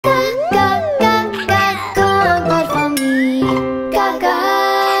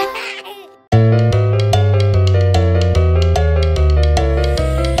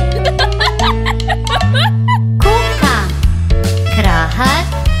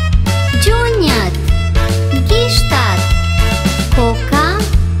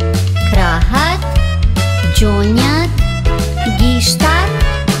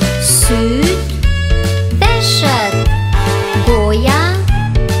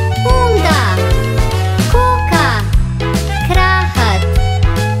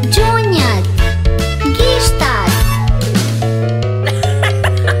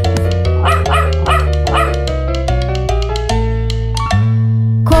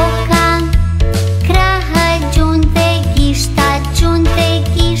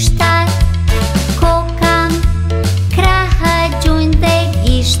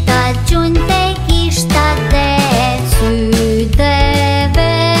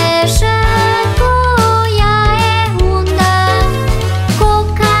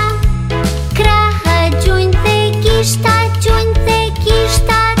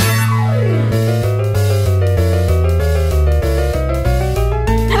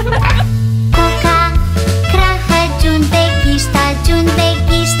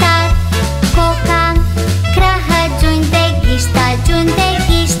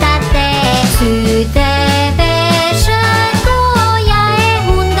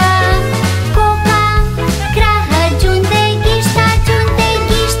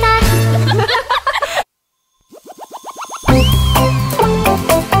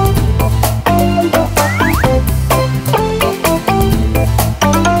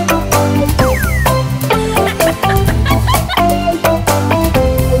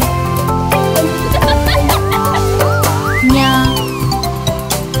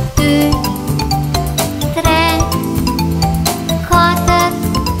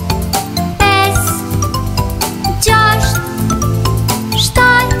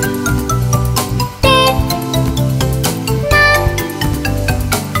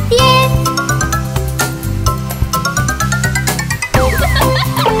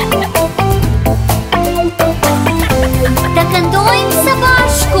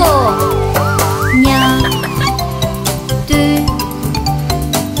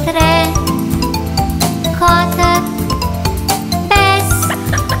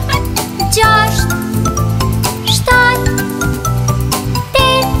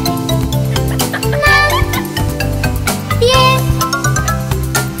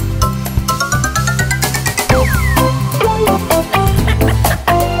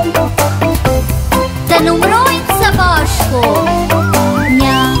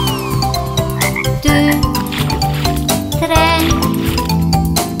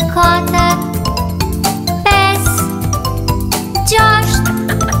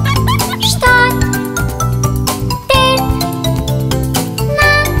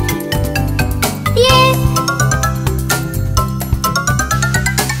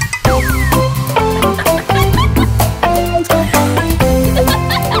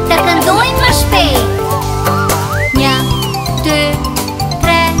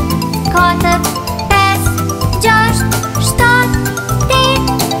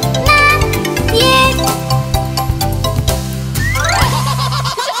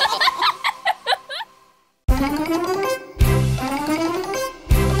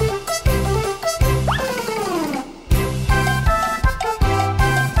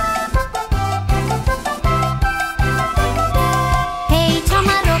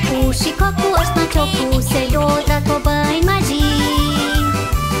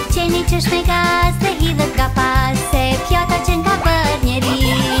qesh me gaz dhe hidhet nga pas se pjata që nga bër njeri.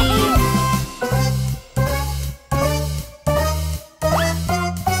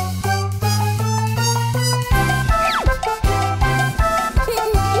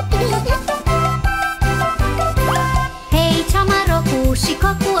 Hej, qa ma roku,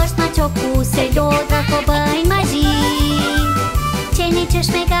 shiko ku është ma qoku, se lodra po bëjnë magji. Qeni qesh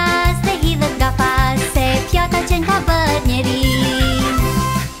me gaz dhe hidhet nga pas se pjata që nga bër njeri.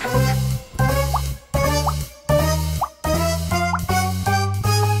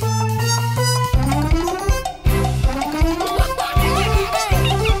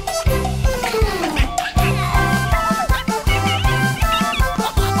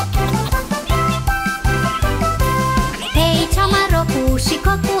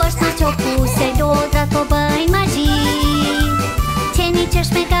 Shiko ku është ma qoku, se lodrat po bëjnë magji. Qeni qesh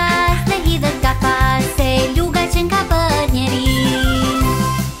me gaz dhe hidhet nga pas se luga që nga bër njeri.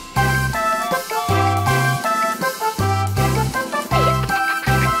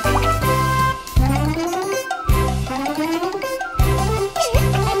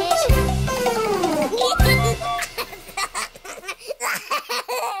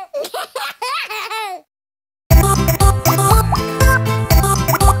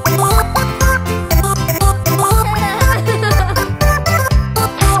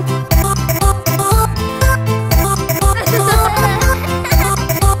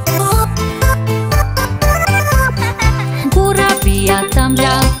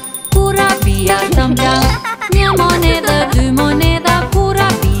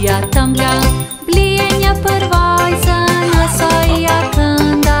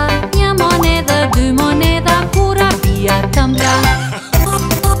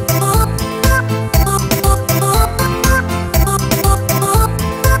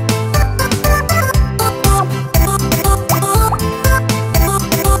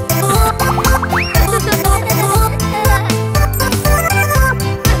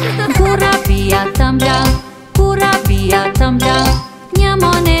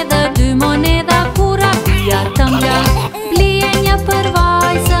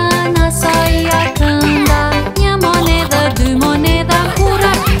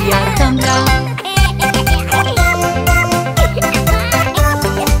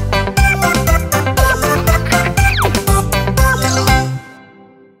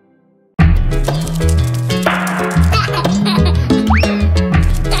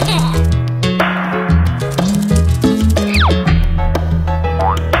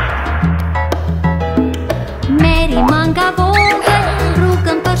 Mary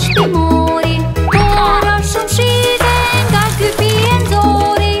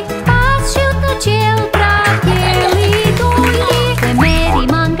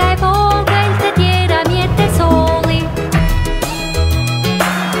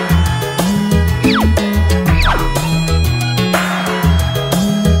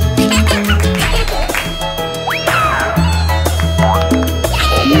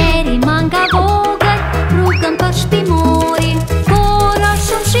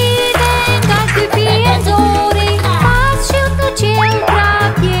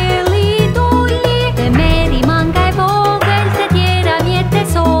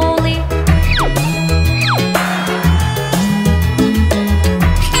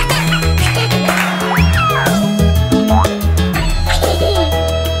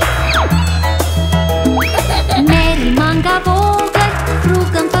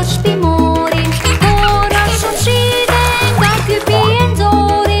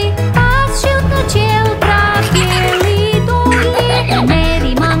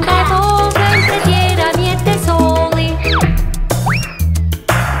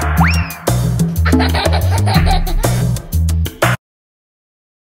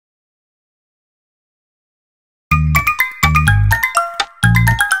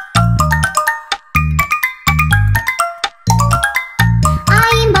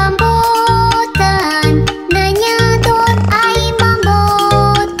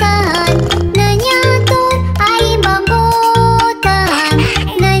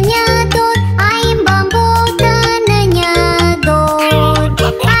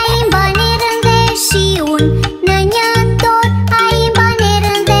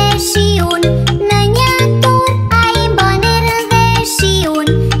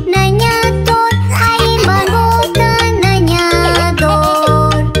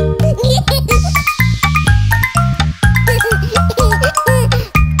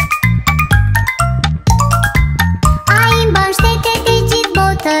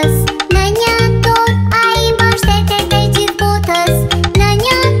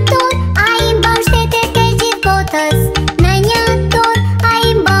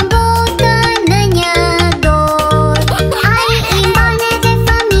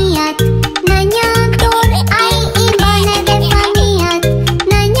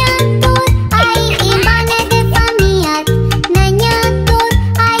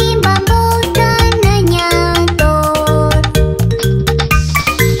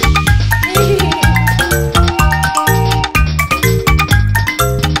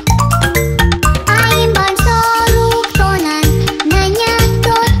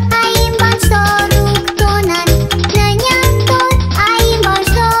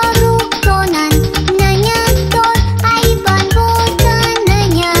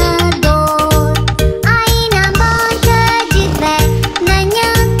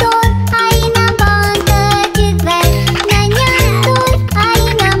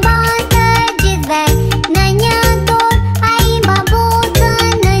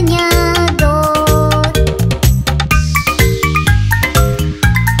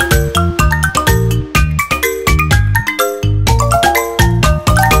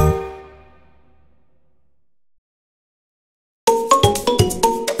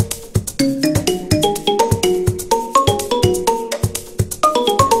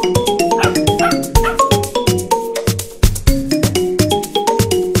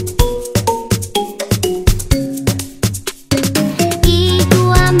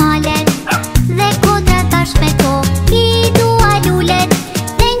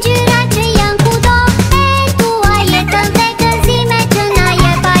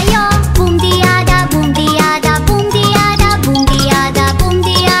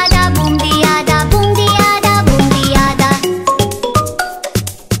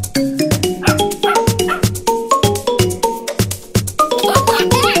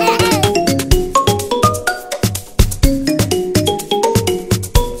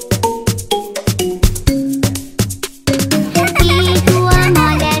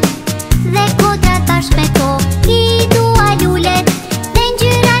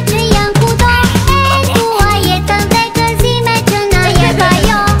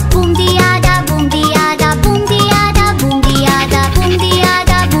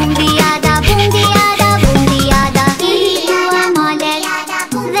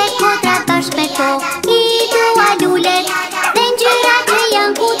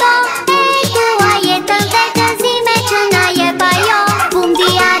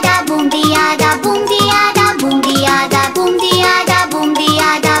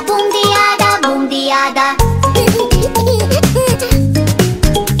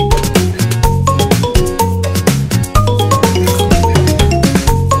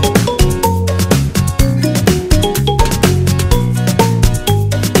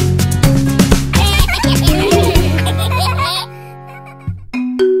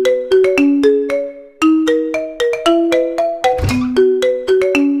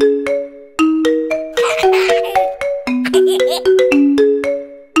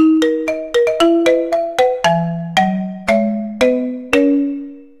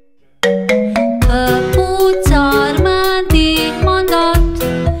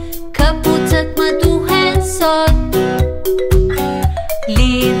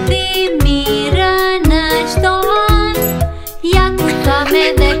tham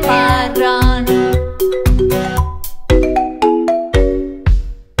edhe paran.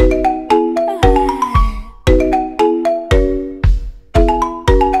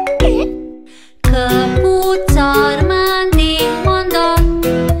 Këpucar më ndihmon dot,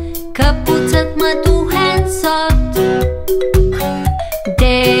 këpucët më duhen sot.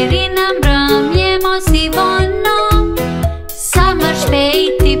 Deri në mbrëmje mos i vono, sa më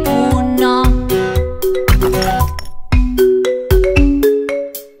shpejt i puno.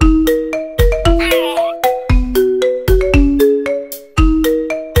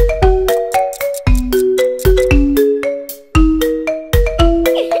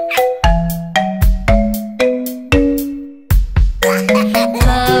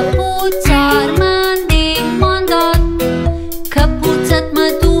 Këpucar më ndihmon dot, këpucët më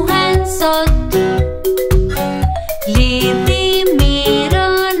duhen sot. Lidhi mirë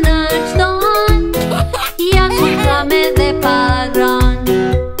në çdo an, ja ku kam edhe paran.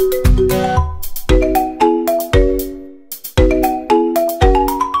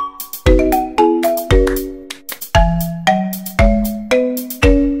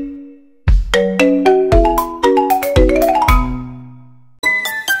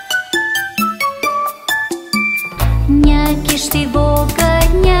 Një kisht i vogël,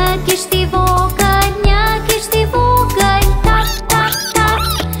 një kisht i vogël, një kisht i vogël, tap, tap, tap.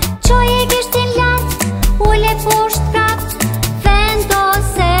 Çoje kishtin lart, ule poshtë prap,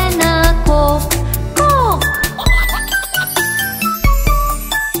 vendose në kokë, kokë.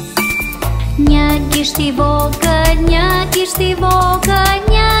 Një kisht i vogël, një kisht i vogël,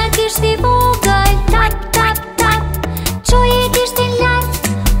 një kisht i vogël, tap, tap, tap. Çoje kishtin lart,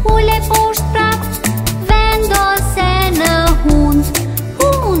 ule poshtë prap, vendose në hund,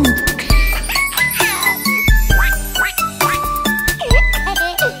 hund.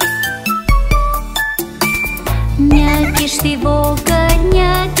 Një kisht i vogël,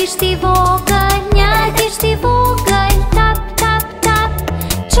 një kisht i vogël, një kisht i vogël, tap, tap, tap.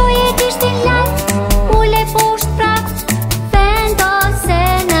 Çoje kishtin lart, ule poshtë prap, vendose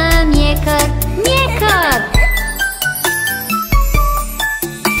në mjekër, mjekër.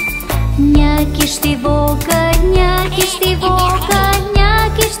 Një kisht i vogël, një kisht i vogël, një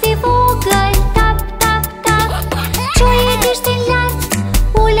kisht i vogël, tap, tap, tap. Çoje kishtin lart,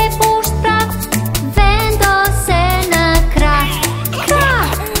 ule poshtë prap, vendose në krah,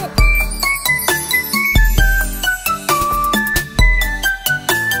 krah.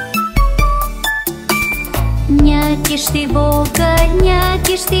 Një kisht i vogël, një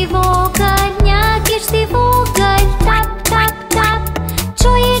kisht i vogël, një kisht i vogël, tap, tap, tap.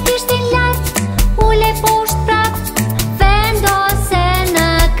 Çoje kishtin lart, ule poshtë prap, vendose në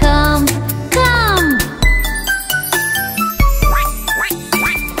këmbë, këmbë.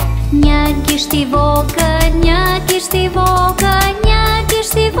 Një kisht i vogël, një kisht i vogël, një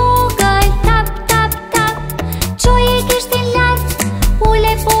kisht i vogël, tap, tap, tap. Çoje kishtin lart,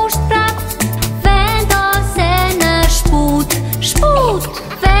 ule poshtë prap, vendose në shput, shput,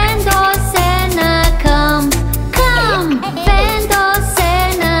 vendose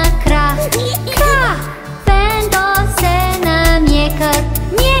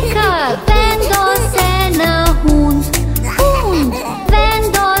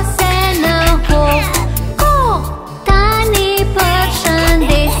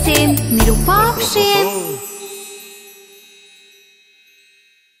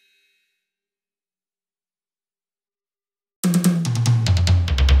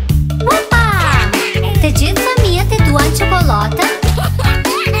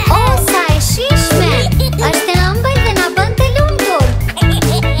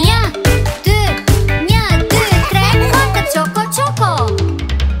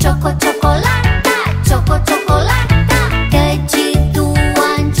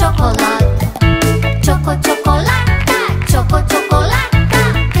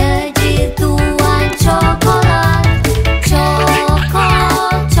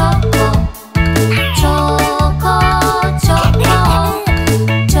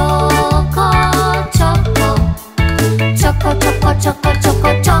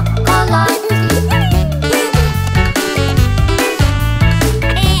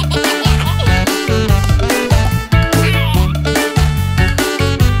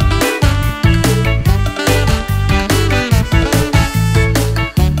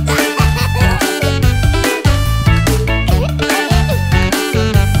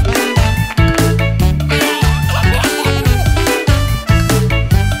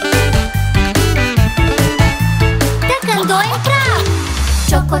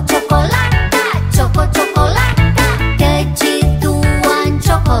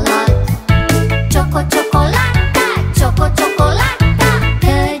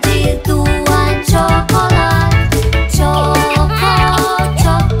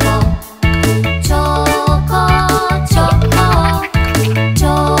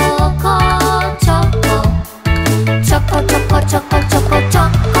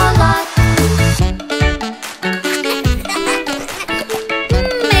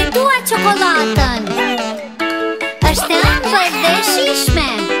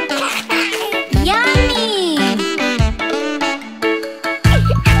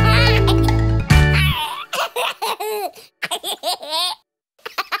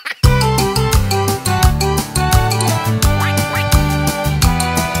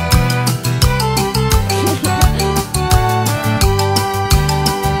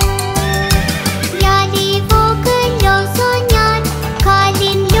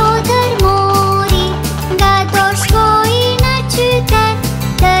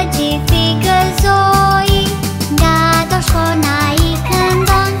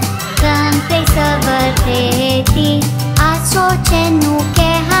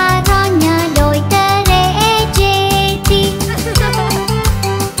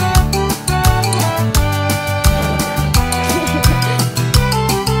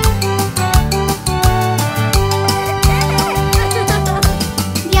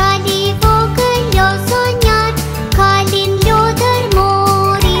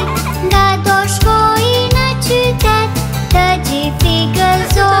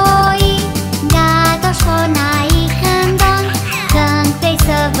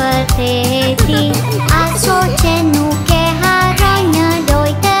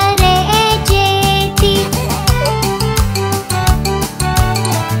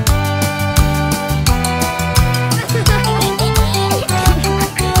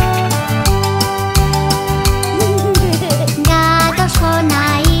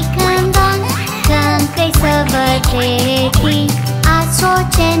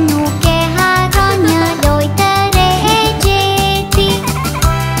Që nuk e haron një lojë të re e gjeti.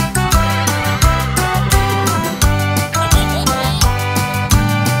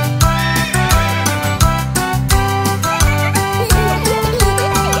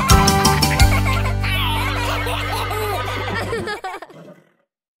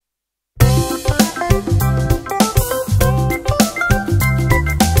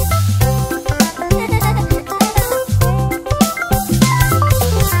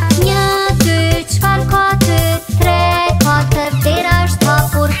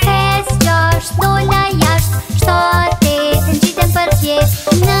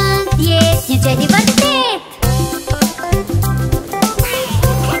 Gjeti vërtet.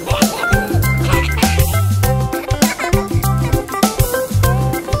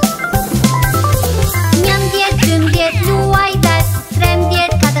 Njëmbëdhjetë, dymbëdhjetë, luaj vet.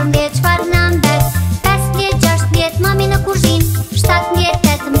 13, 14, çfarë nëmbet? 15, 16, mami në kuzhinë. 17,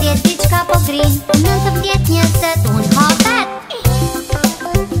 18, diçka po grin. 19, 20, unë ha vet.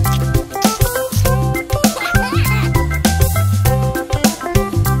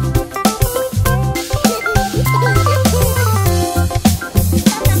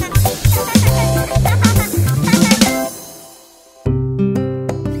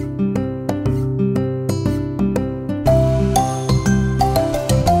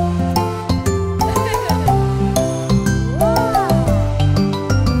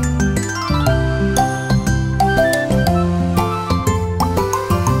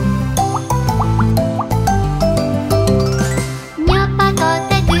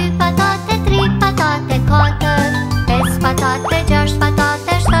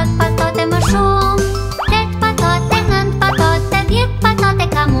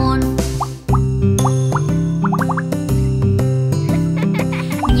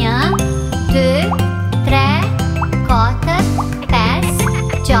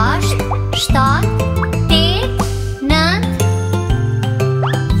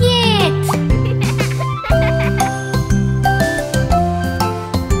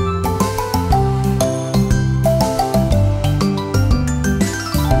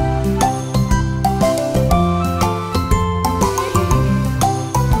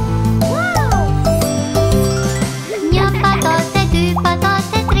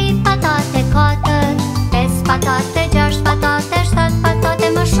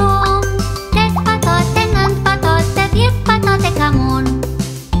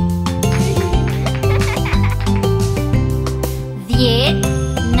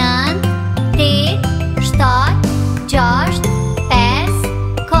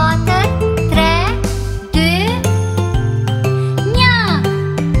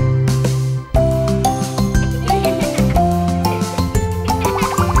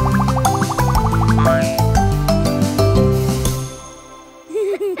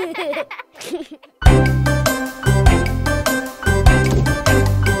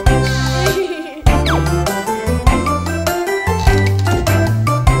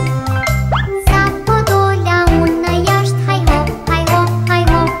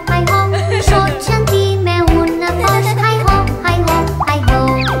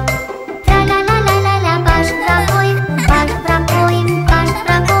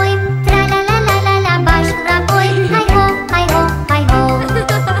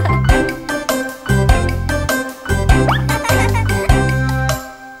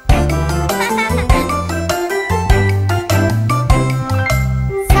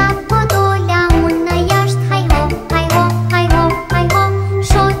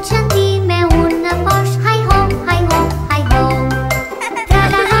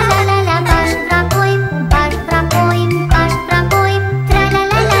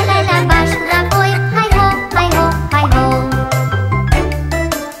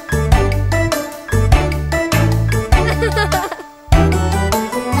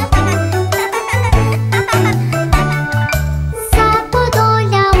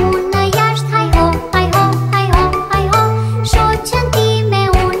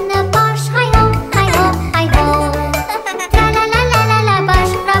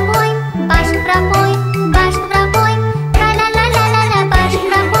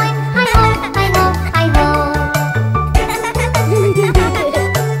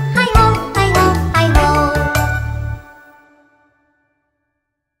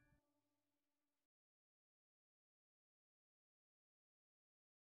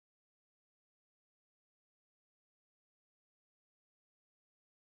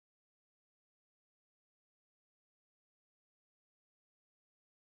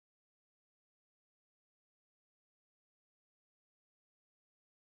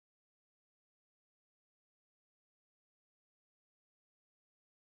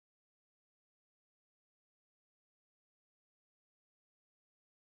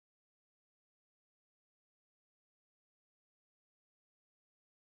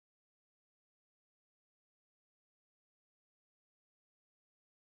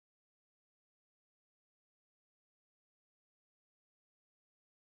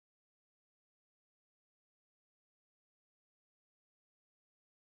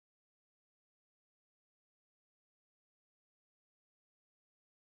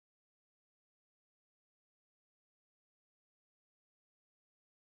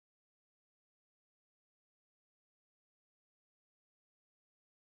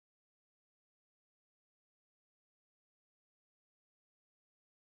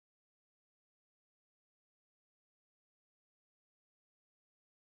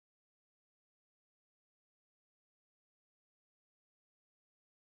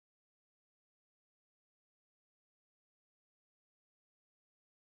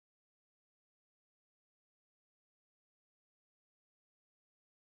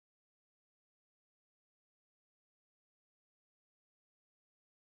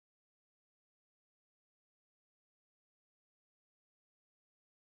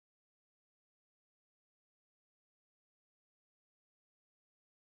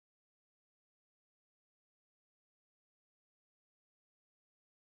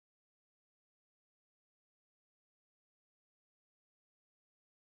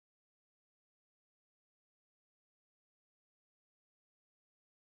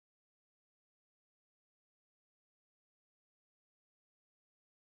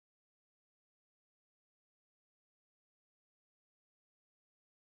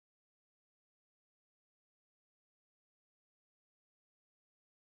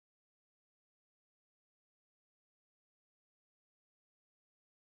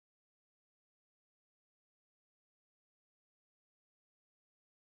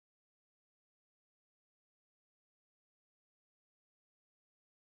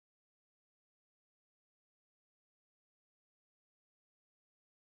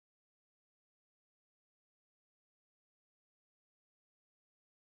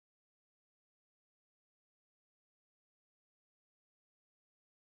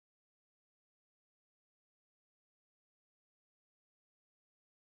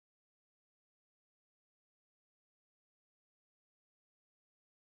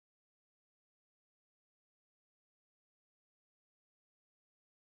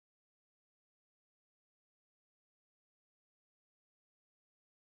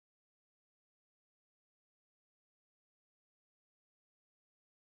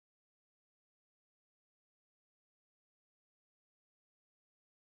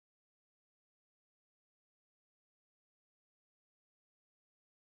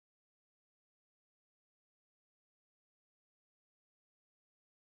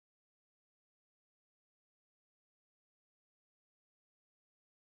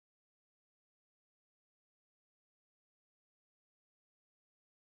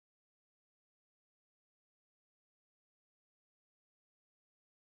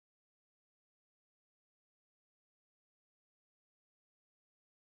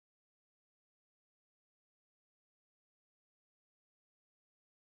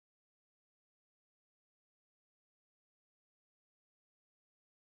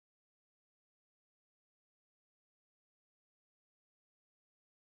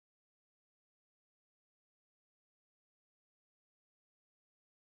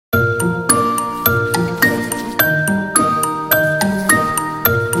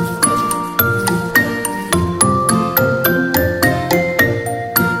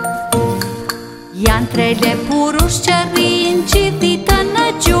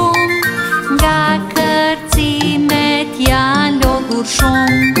 lodhur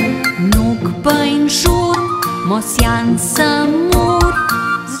shumë, nuk bëjnë shurë, mos janë sëmur.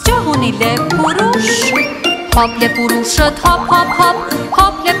 Zgjohuni lepurush, hop lepurushët hop hop hop,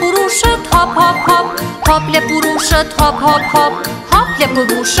 hop lepurushët hop hop hop, hop lepurushët hop hop hop, hop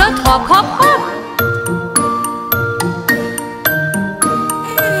lepurushët hop hop hop.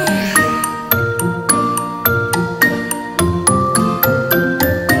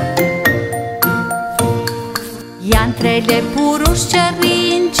 Janë tre lepurush që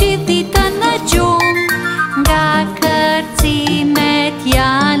rrinë gjithë ditën në gjumë, nga kërcimet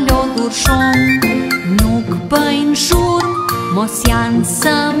janë lodhur shumë, nuk bëjnë shurë, mos janë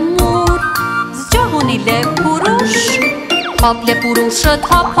sëmur. Zgjohuni lepurush, hop lepurushët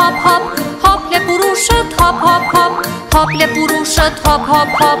hop hop hop, hop lepurushët hop hop hop, hop lepurushët hop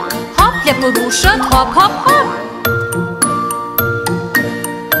hop hop, hop lepurushët hop hop hop.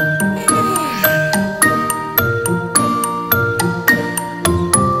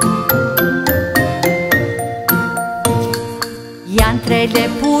 Janë tre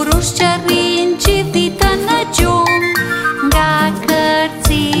lepurush që rrinë gjithë ditën në gjumë, nga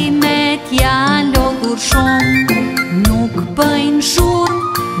kërcimet janë lodhur shumë, nuk bëjnë shurë,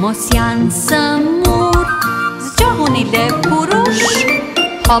 mos janë sëmur. Zgjohuni lepurush,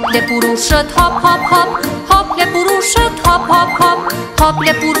 hop lepurushët hop hop hop, hop lepurushët hop hop hop, hop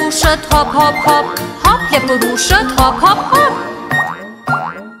lepurushët hop hop hop, hop lepurushët hop hop hop.